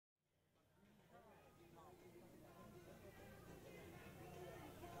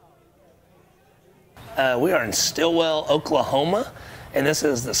We are in Stilwell, Oklahoma, and this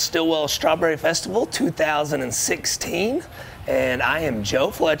is the Stilwell Strawberry Festival 2016. And I am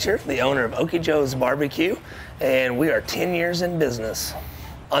Joe Fletcher, the owner of Okie Joe's Barbecue, and we are 10 years in business.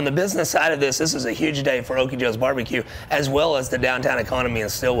 On the business side of this is a huge day for Okie Joe's Barbecue, as well as the downtown economy in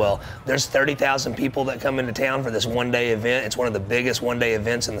Stilwell. There's 30,000 people that come into town for this one-day event. It's one of the biggest one-day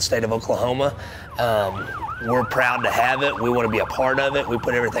events in the state of Oklahoma. We're proud to have it. We want to be a part of it. We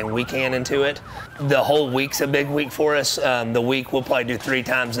put everything we can into it. The whole week's a big week for us. The week we'll probably do 3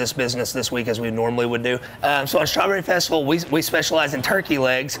 times this business this week as we normally would do. So on Strawberry Festival, we specialize in turkey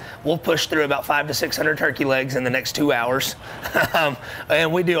legs. We'll push through about 500 to 600 turkey legs in the next 2 hours.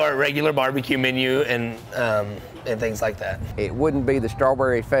 And we do our regular barbecue menu and things like that. It wouldn't be the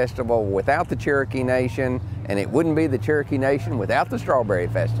Strawberry Festival without the Cherokee Nation, and it wouldn't be the Cherokee Nation without the Strawberry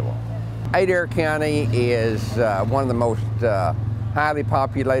Festival. Adair County is one of the most highly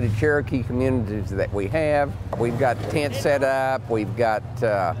populated Cherokee communities that we have. We've got tents set up, we've got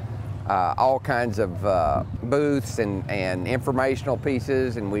all kinds of booths and informational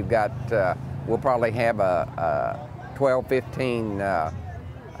pieces, and we've got, we'll probably have 12, 15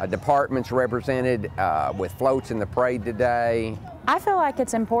 departments represented with floats in the parade today. I feel like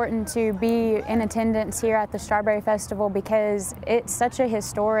it's important to be in attendance here at the Strawberry Festival because it's such a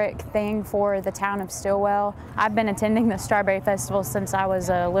historic thing for the town of Stilwell. I've been attending the Strawberry Festival since I was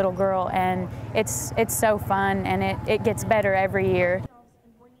a little girl, and it's so fun, and it gets better every year.